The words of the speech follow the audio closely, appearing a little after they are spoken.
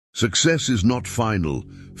Success is not final.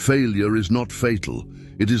 Failure is not fatal.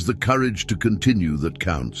 It is the courage to continue that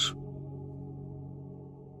counts.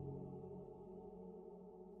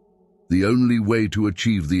 The only way to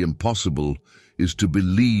achieve the impossible is to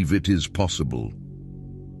believe it is possible.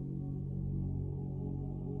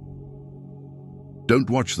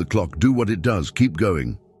 Don't watch the clock. Do what it does. Keep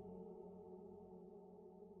going.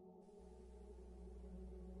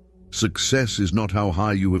 Success is not how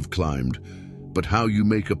high you have climbed, but how you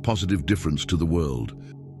make a positive difference to the world.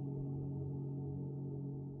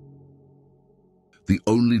 The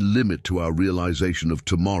only limit to our realization of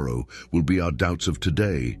tomorrow will be our doubts of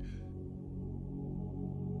today.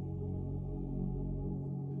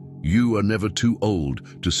 You are never too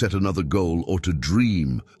old to set another goal or to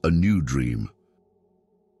dream a new dream.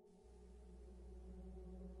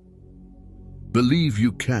 Believe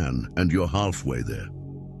you can, and you're halfway there.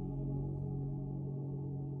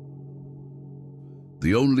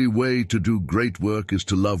 The only way to do great work is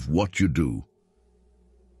to love what you do.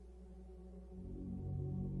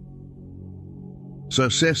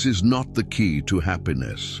 Success is not the key to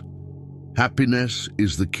happiness. Happiness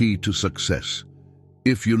is the key to success.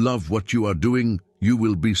 If you love what you are doing, you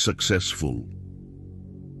will be successful.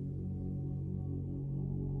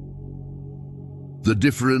 The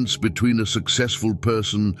difference between a successful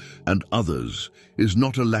person and others is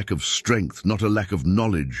not a lack of strength, not a lack of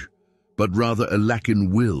knowledge, but rather a lack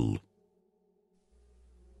in will.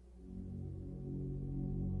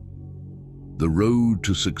 The road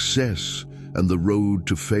to success and the road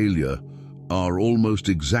to failure are almost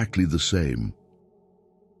exactly the same.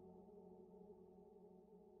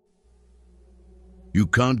 You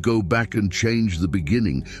can't go back and change the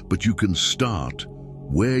beginning, but you can start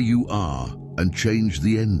where you are and change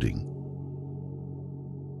the ending.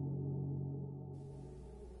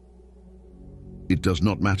 It does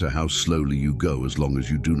not matter how slowly you go as long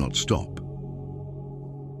as you do not stop.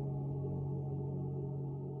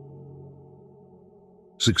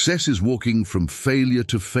 Success is walking from failure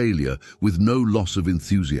to failure with no loss of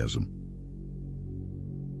enthusiasm.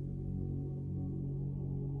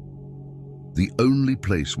 The only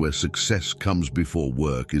place where success comes before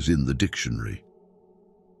work is in the dictionary.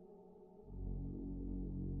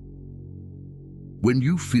 When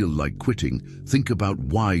you feel like quitting, think about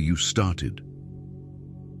why you started.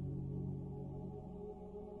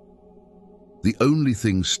 The only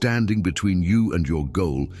thing standing between you and your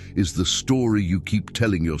goal is the story you keep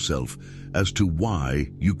telling yourself as to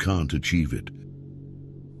why you can't achieve it.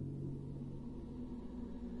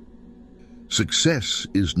 Success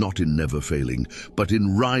is not in never failing, but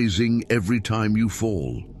in rising every time you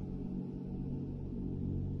fall.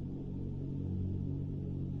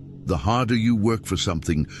 The harder you work for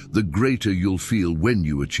something, the greater you'll feel when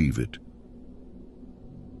you achieve it.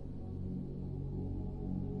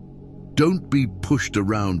 Don't be pushed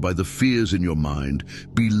around by the fears in your mind.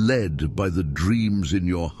 Be led by the dreams in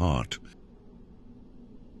your heart.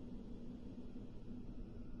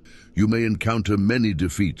 You may encounter many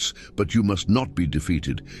defeats, but you must not be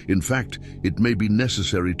defeated. In fact, it may be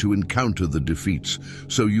necessary to encounter the defeats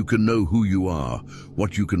so you can know who you are,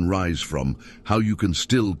 what you can rise from, how you can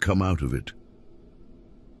still come out of it.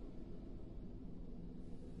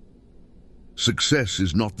 Success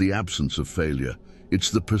is not the absence of failure. It's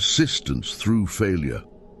the persistence through failure.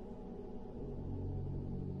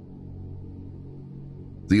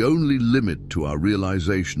 The only limit to our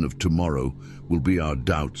realization of tomorrow will be our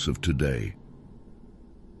doubts of today.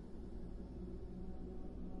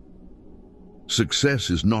 Success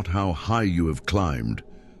is not how high you have climbed,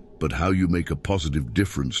 but how you make a positive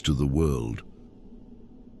difference to the world.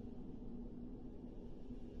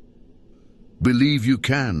 Believe you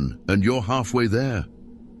can, and you're halfway there.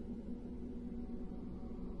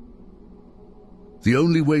 The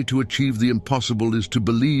only way to achieve the impossible is to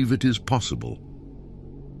believe it is possible.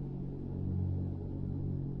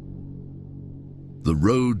 The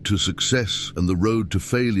road to success and the road to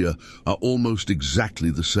failure are almost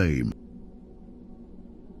exactly the same.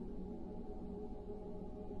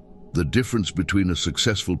 The difference between a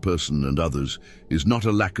successful person and others is not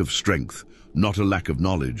a lack of strength, not a lack of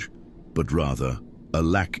knowledge, but rather a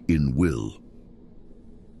lack in will.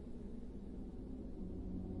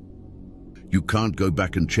 You can't go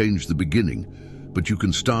back and change the beginning, but you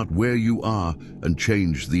can start where you are and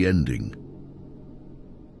change the ending.